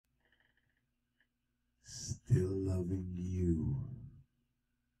Still Loving You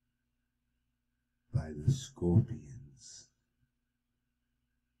by the Scorpions.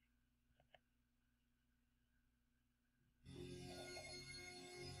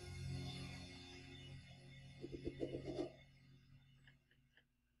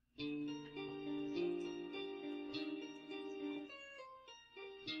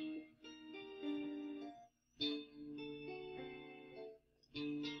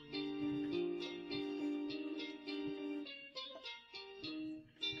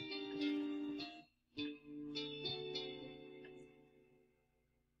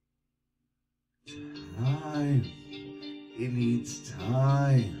 Time, it needs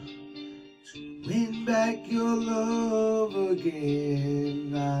time to win back your love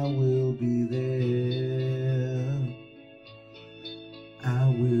again. I will be there. I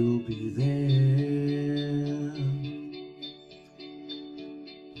will be there.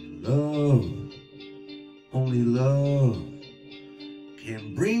 Love, only love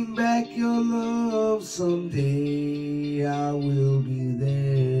can bring back your love someday. I will be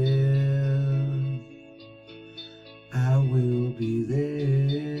there. I will be there.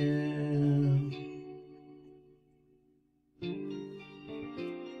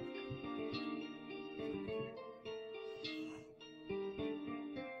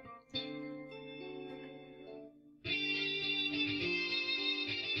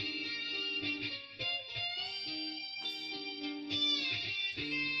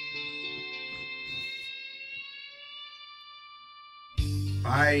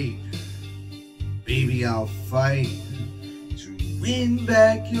 Fight, baby, I'll fight to win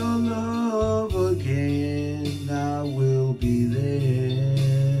back your love again. I will be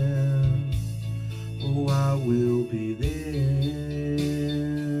there. Oh, I will be there.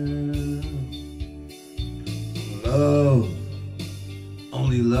 Love,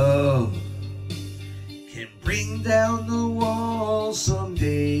 only love can bring down the wall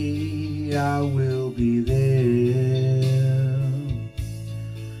someday. I will be there.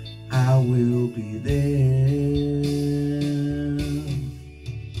 I will be there.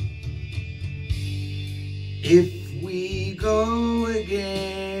 If we go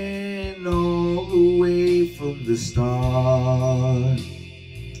again all the way from the start,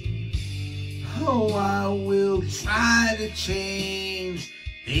 oh, I will try to change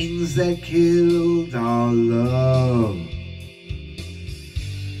things that killed our love.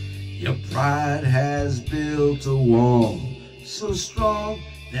 Your pride has built a wall so strong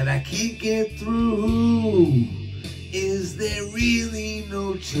that I can't get through. Is there really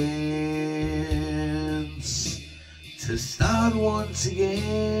no chance to start once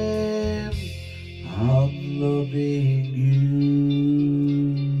again? I'm loving you.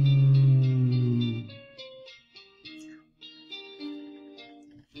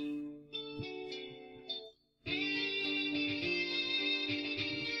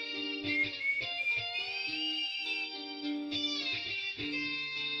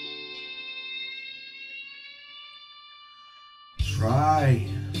 Try,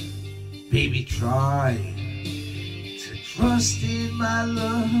 baby, try to trust in my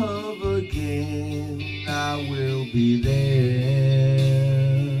love again. I will be there.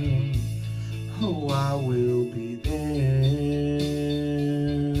 Oh, I will be there.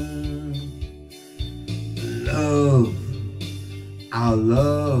 Love, our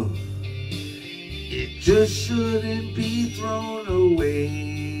love, it just shouldn't be thrown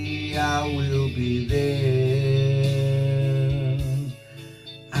away. I will be there.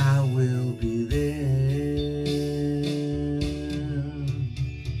 I will be there.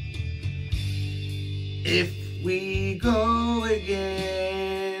 If we go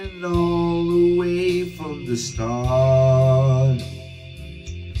again all the way from the start,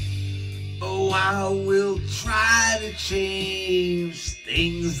 oh, I will try to change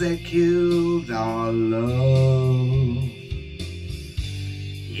things that killed our love.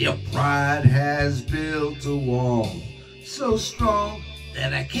 Your pride has built a wall so strong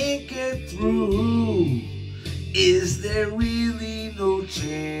that I can't get through. Is there really no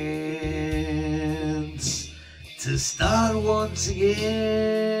chance to start once again?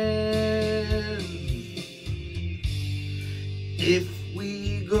 If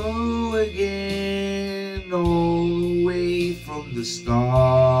we go again all the way from the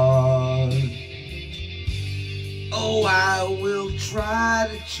start, oh, I will try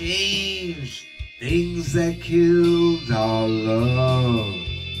to change things that killed our love.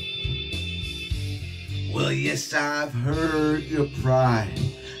 Well, yes, I've heard your pride.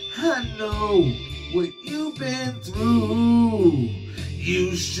 I know what you've been through.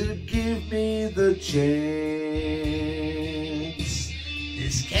 You should give me the chance.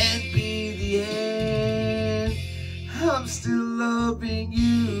 This can't be the end. still loving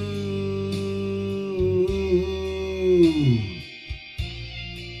you.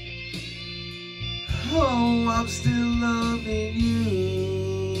 Oh, I'm still loving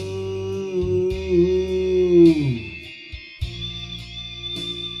you.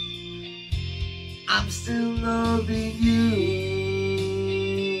 I'm still loving you.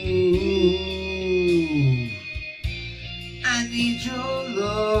 I need your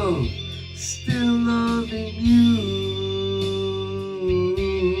love. Still loving you.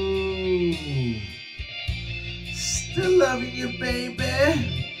 Still loving you, baby.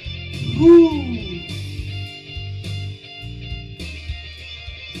 Woo.